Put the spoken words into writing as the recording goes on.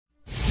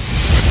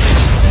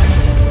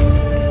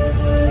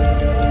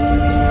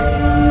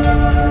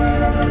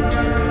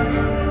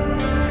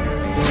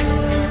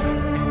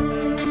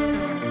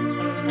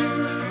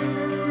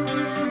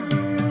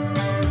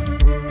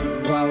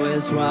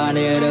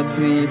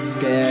be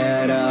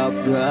scared of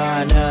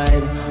the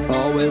night,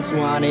 always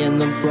wanting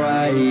the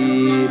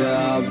fright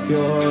of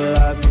your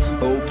life.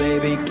 Oh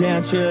baby,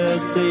 can't you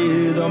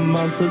see the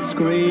monster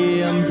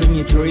screamed in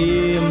your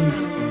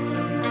dreams?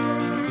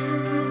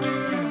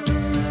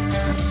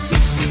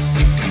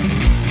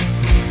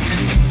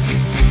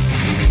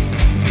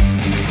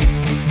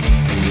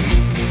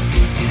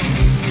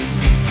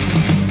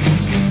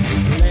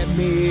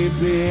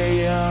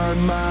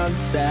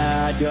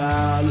 Monster,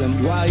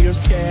 darling, while you're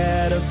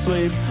scared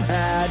asleep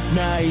at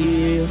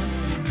night.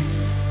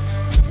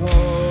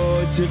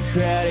 Hold your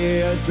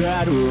teddy,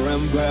 that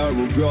remember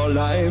of your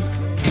life.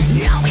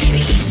 No baby,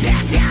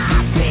 yes,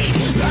 I see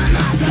the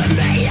monster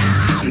made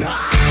of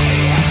night.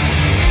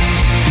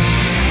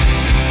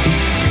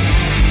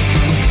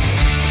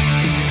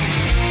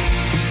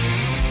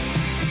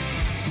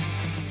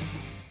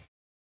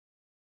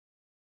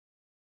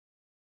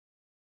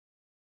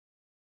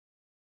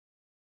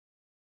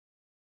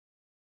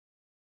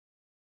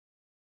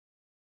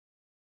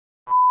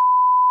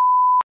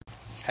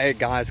 Hey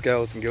guys,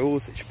 girls and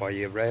ghouls, it's your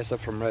boy Maurices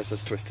from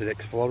Maurices Twisted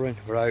Exploring.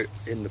 We're out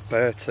in the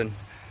Burton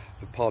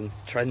upon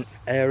Trent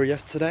area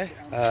today,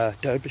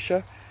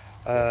 Derbyshire,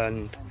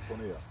 and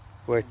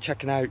we're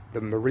checking out the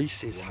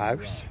Maurices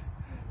house.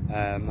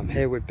 I'm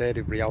here with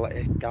Bearded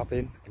Reality,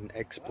 Gavin, and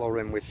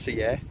exploring with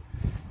CA,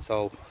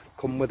 so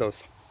come with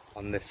us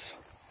on this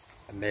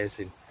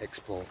amazing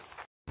explore.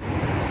 So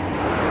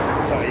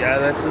yeah,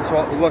 this is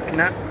what we're looking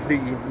at, the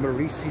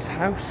Maurices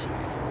house.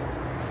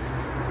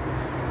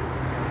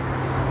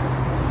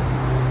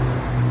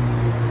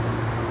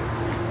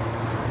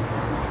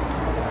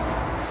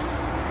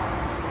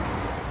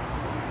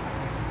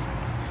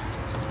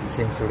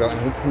 Seems to have got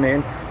an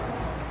opening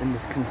in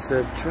this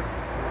conservatory.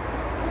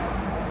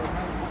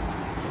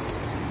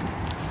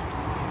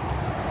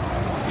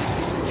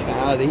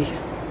 Charlie.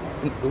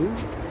 Ooh.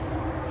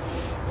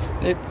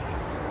 Yep.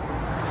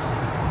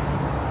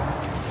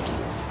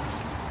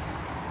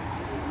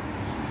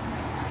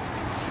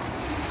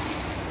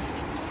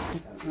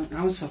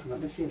 I was talking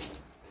about this here.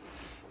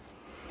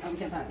 How do we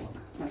get that one?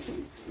 That's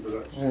one.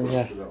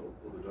 Yeah. That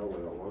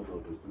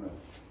wardrobe, isn't it?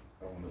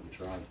 That one that we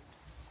tried.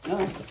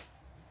 No.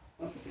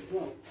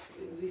 Well,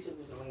 these are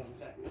the way on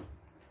the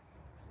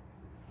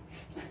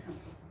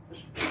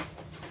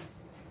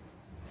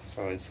So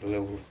it's a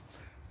little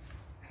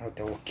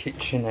outdoor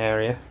kitchen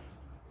area.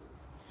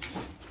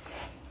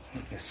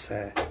 This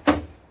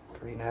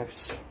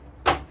greenhouse.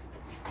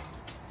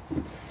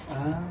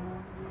 Well,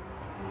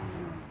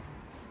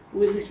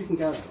 at least we can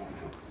go that right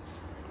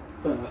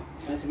now.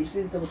 But so we just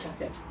need to double check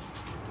it.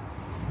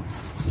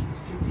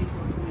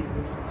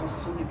 Also,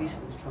 somebody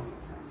recently was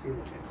comments and see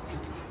what it's.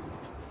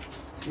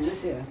 See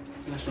this here,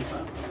 national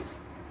parks.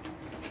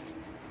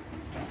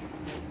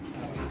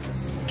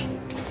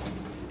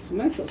 Some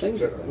nice little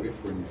things.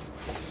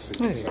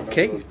 It's a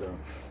key.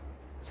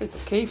 It's a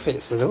key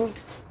fits the door.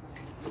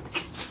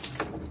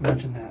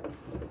 Imagine that.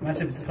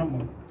 Imagine if it's the front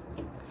one.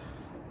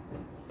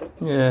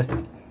 Yeah.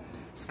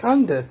 It's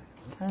kinda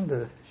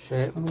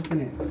shaped. I'm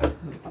looking at it.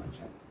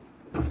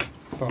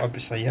 But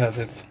obviously, yeah,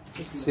 they've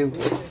sealed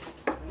it.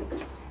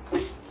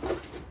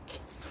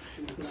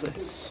 What's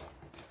this?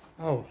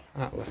 Oh,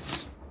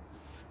 Atlas.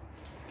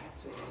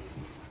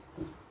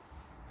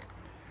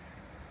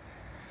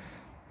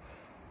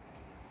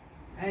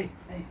 Hey,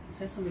 it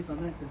says something on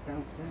there, it says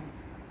downstairs.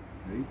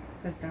 Me? It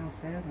says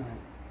downstairs on it.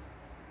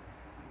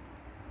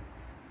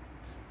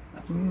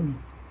 That's weird.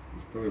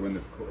 It's probably when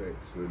they've cut it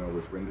so they know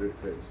which window it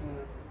fits.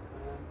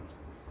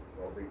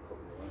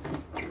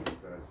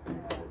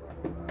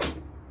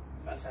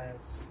 That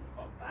says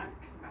up back.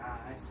 Ah,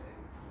 I see.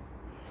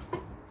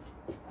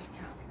 That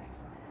can't be next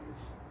time.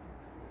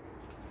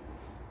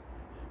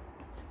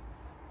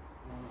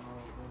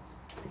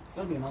 It's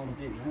got to be an older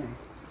dude, right?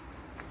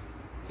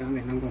 I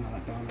mean, I'm going to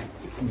that door now.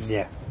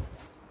 Yeah.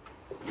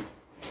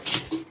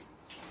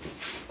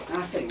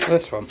 I think.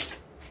 This one.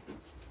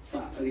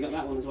 But have you got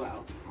that one as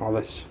well? Oh,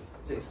 this.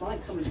 So it's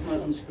like somebody's trying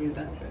to unscrew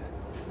that bit.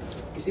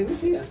 You see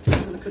this here?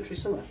 It's in the country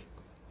summer.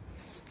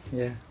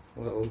 Yeah, a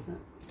little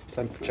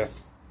temperature.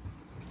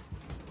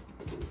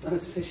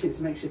 That's fishing, it's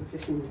makeshift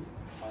fishing.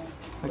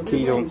 The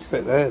key don't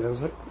fit there,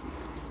 does it?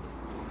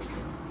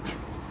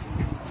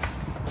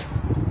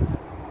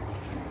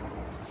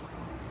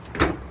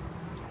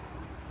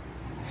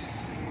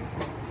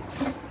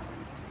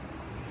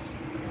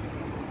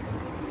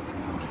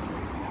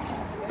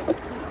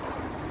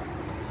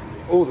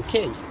 Oh, the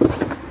key.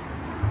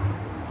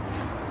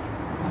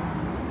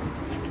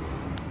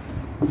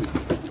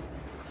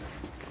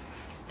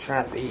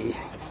 Try the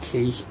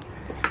key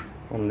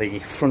on the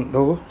front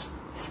door.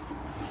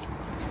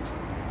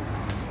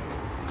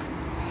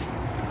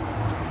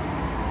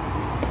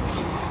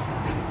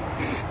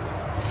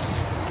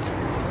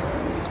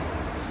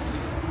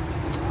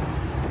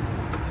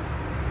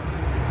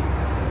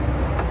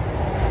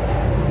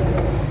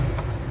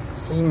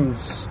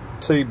 Seems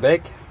too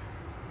big.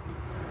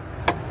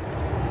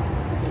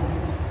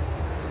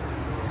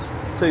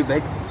 Too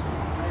big.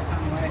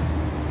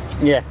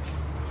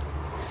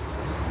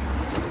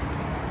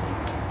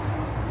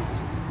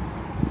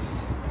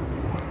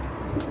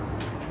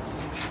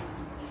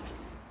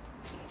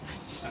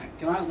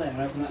 out there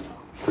and open that door.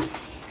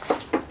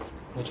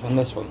 Which one?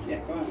 This one? Yeah,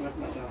 go out and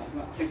open that door.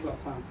 That takes a lot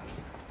of time.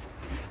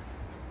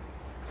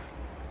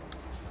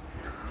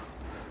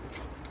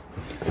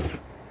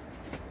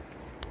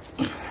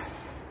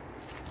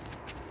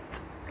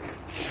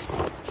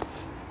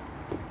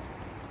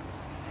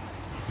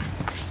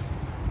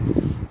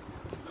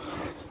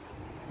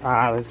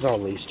 Ah, there's all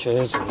these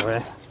chairs in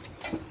there.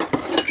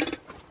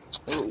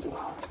 Ooh.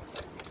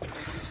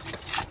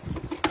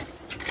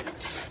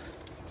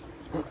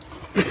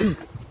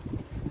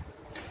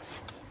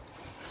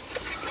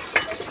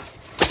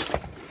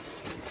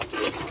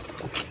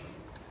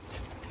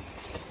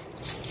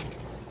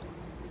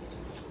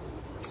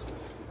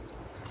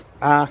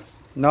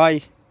 No,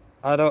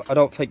 I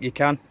don't think you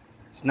can.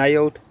 It's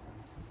nailed.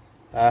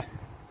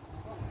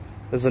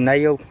 There's a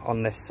nail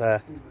on this.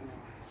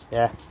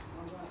 Yeah.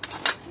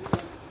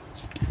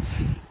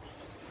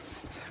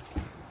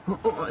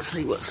 Oh, let's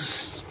see what's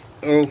this.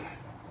 Oh,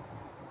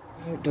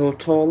 outdoor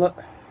toilet.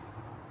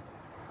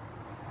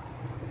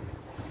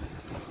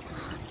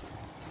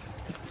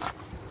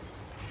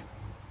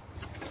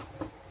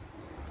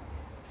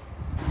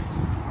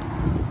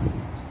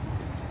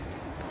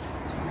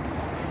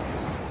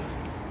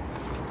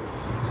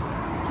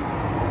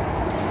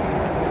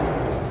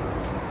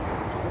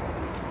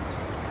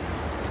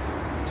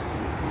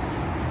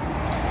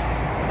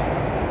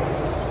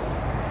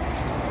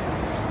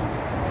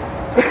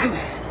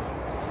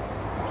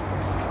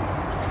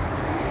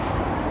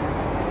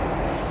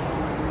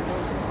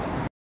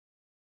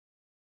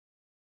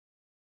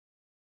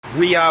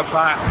 We are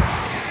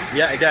back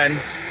yet again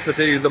to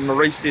do the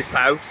Maurices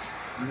house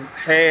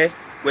here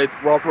with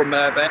Rotherham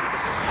URBEX,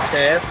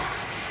 here,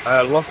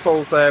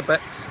 Lussells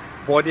URBEX,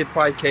 Voided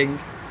Viking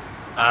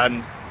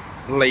and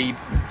Lead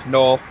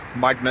North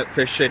Magnet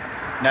Fishing.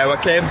 Now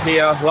I came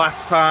here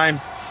last time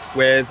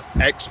with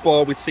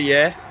Expo with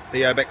CA,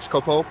 the URBEX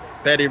couple,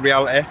 Betty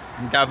Reality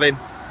and Gavin,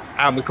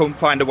 and we couldn't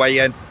find a way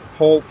in.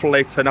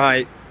 Hopefully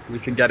tonight we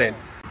can get in.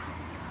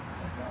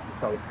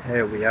 So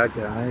here we are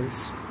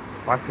guys,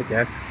 back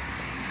again.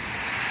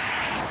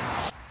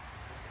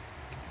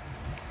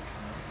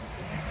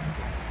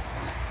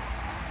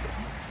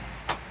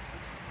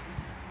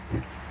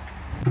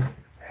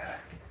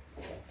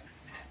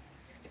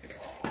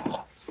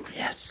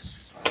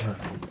 Yes.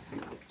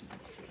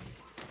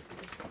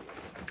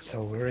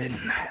 So we're in.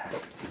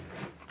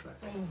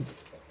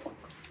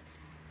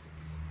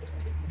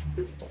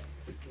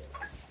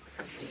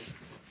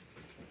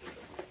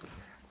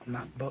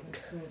 Map book.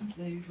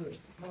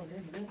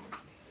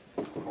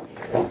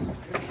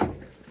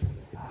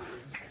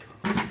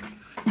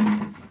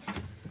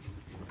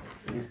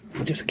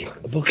 Just get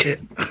a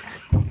bucket.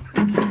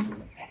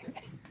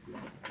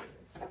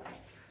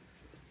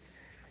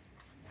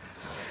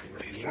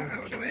 Move that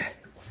out of the way.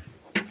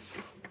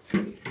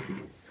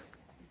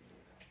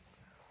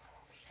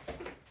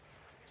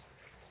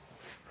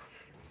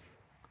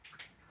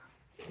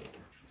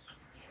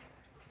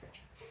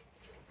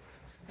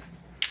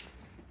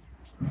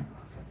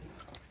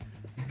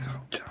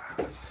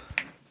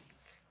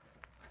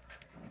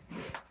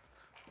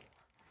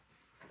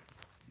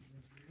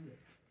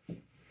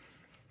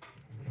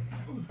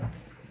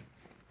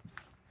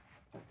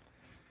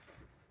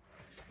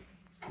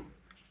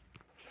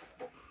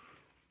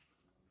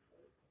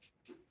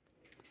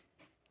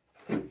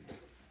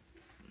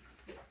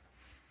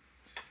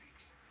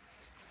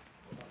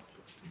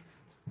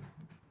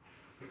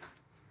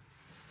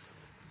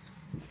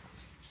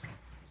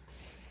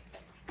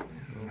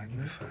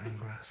 Magnifying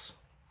glass.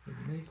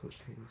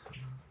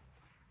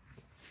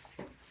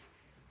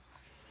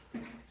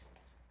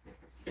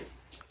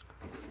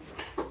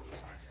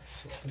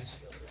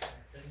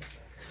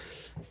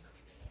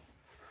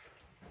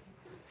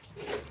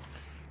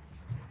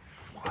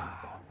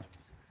 Wow.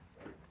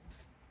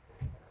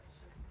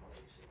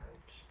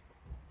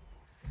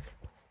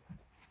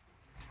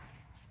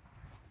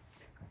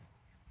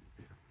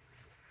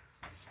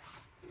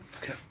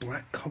 Look at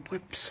black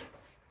cobwebs.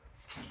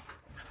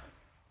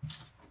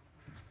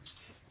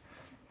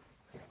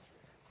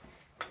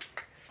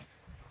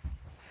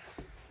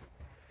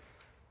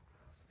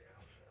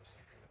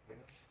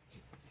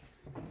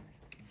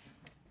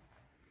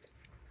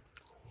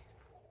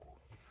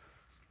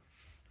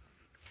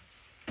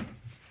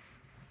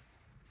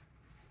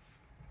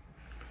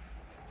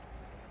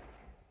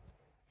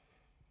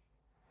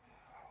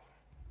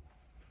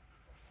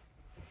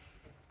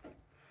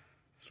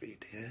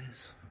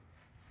 Days.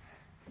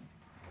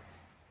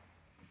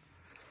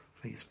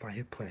 These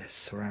fireplace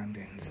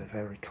surroundings are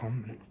very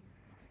common.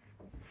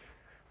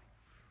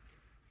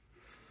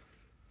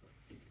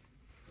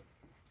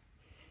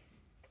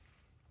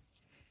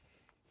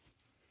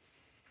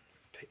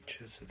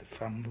 Pictures of the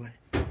family,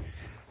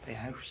 the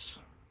house,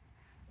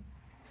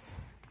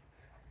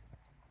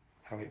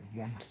 how it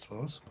once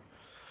was.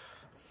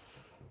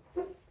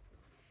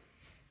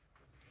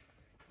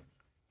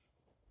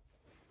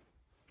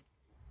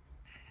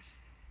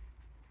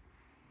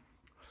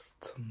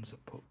 Tons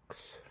of books.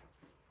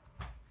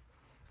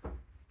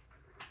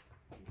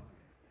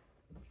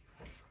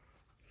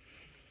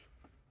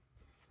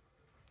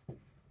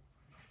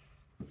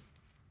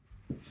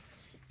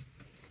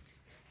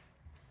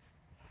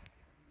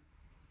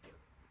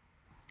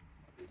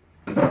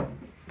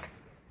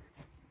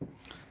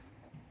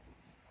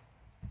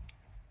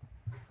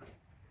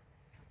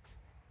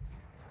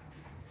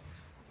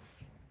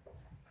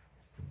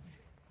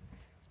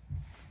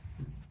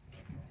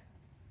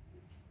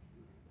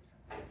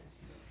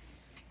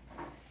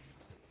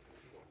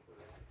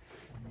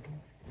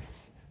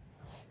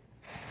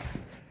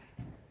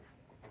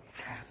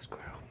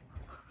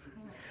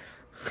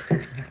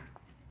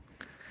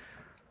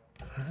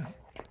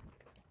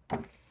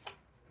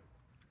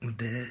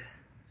 today.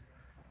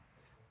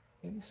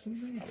 It's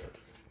really good.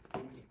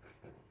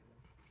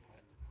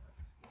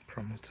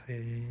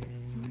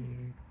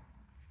 Promoting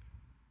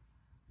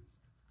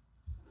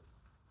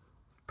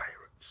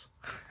pirates.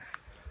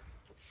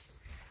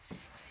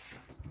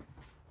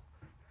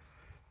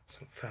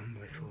 Some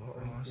family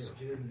photos.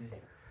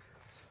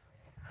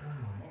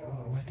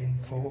 Wedding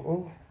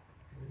photo.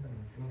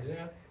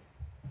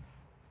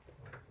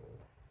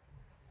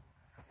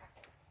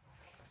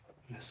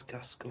 Miss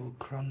Gaskell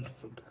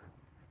Cranford.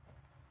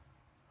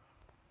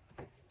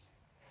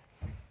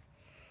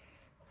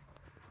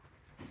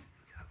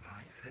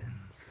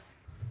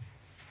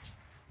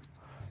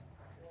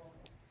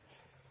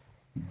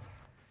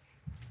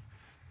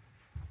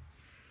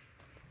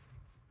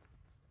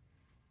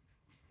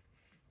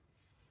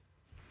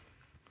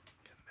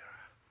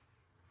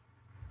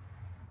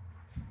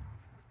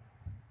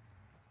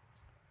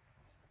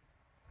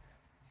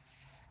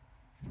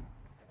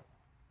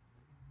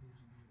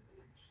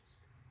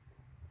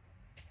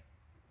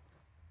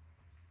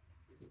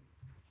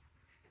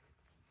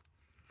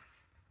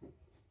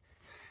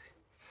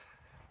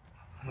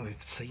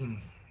 We've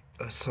seen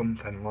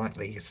something like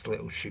these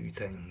little shoe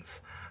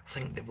things. I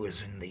think it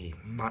was in the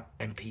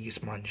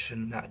MP's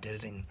mansion that I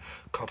did in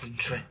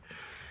Coventry.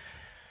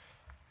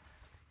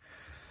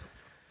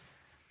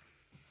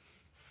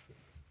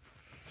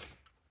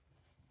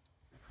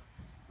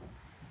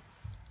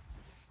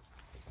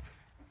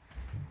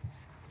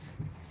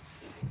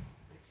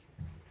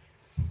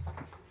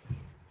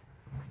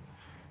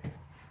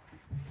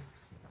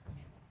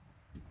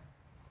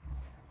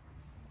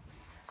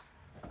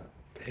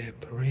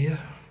 Paper here.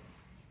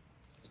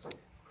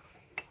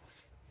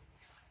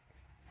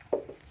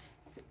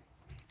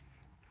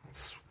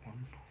 This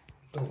one.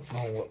 Don't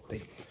know what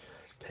the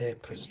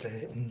paper's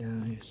dating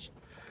now is.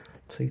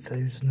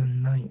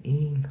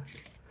 2019.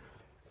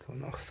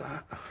 Don't know if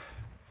that.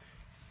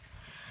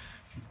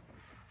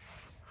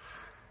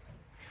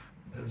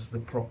 There's the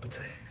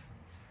property.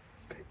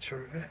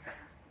 Picture of it.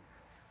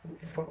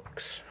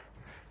 Fox.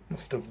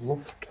 Must have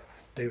loved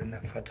doing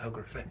their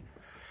photography.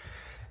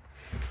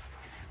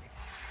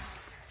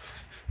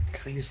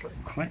 These little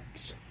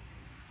clips,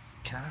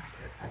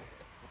 carpet,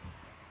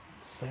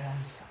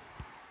 stairs.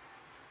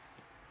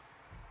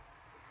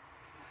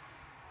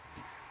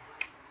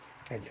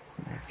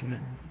 Isn't it?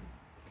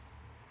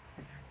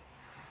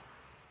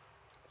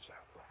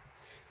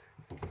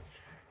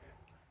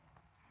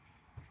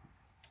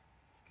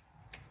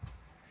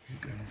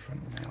 Going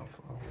from now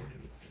forward.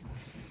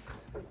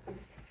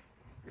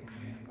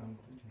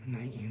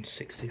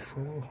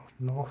 1964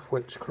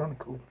 Northwich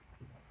Chronicle.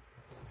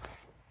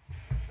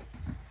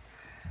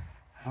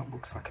 That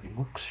looks like a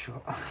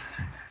mugshot.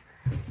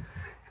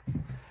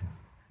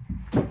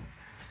 Look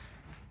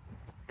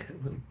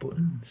at little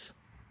buttons.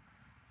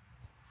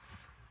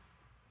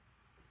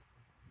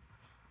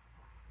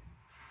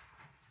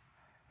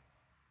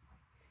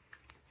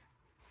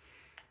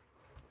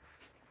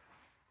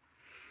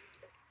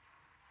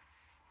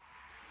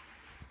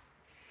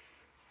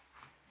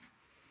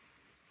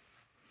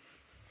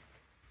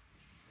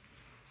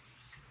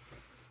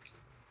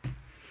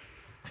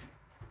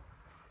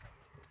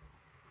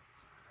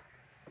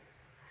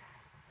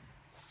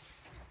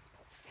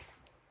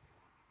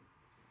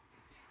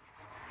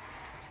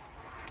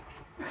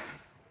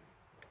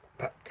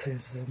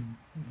 Baptism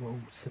roll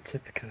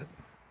certificate.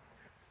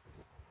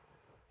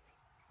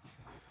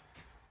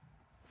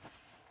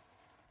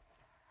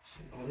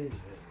 What is it?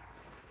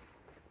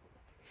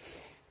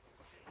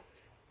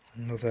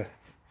 Another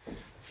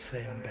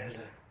same bed.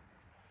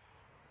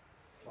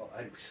 For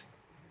eggs.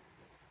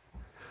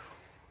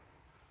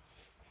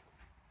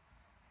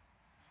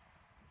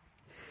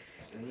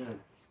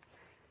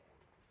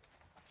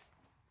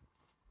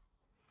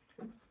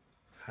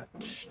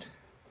 Hatched.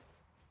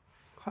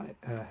 Quite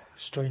a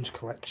strange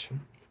collection.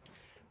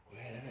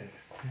 Yeah.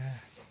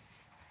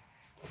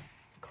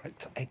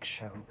 Collect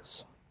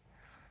eggshells.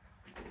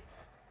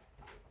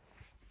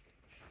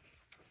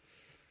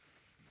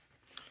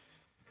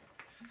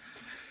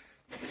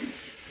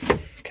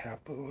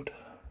 Cardboard.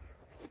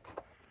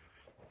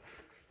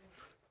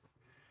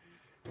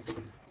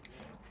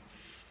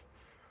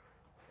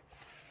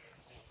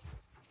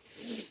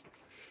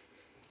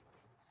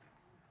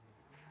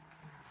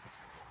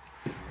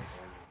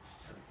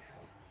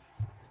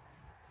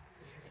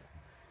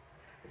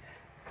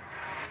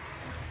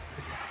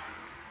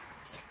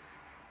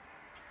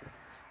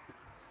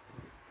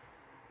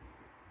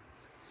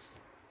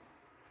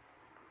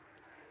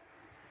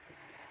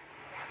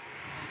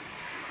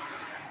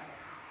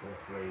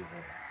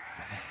 Freezer.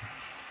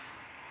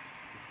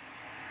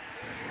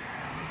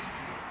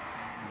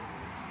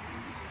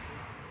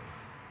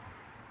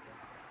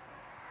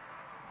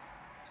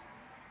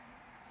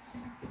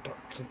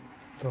 Dr.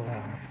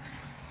 Thorne.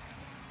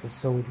 The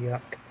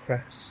Zodiac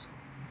Press.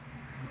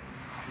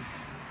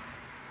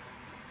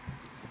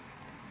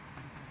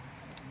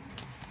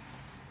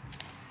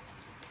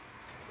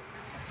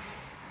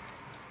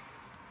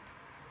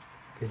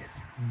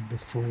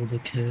 Before the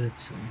curtain.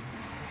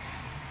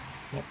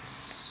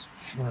 What's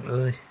that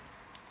really?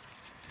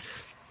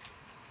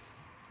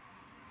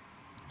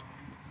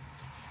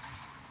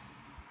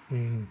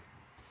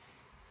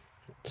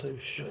 Not too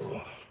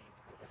sure.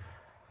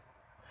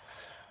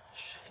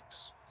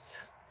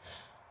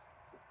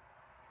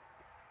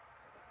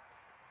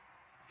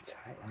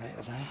 Tight right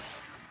there.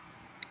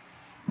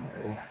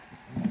 Little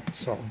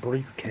sort of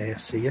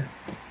briefcase here.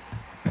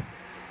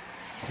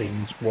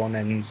 Seems one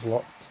end's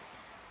locked.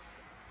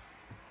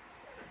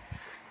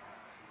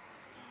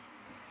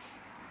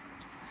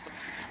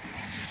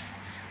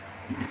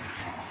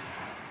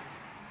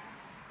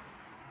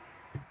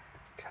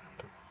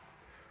 Candle.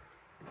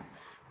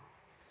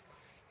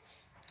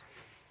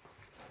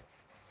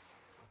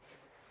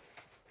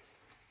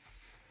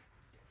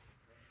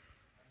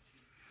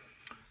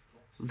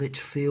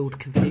 Lichfield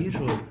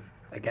Cathedral.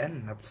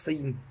 Again, I've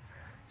seen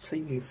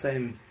the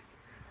same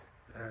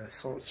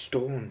sort of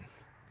stone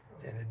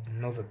in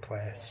another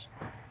place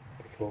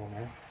before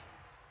now.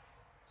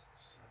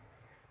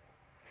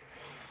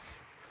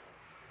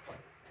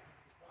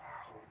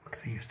 Wow, look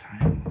at these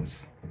tiles.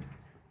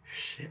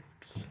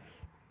 Ships.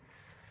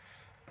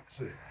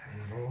 So,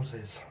 and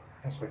roses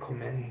as we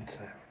come into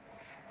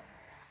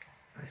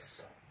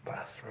this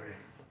bathroom.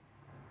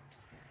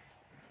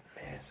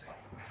 Amazing.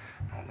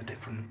 All the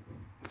different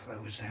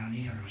flowers down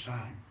here as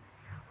well.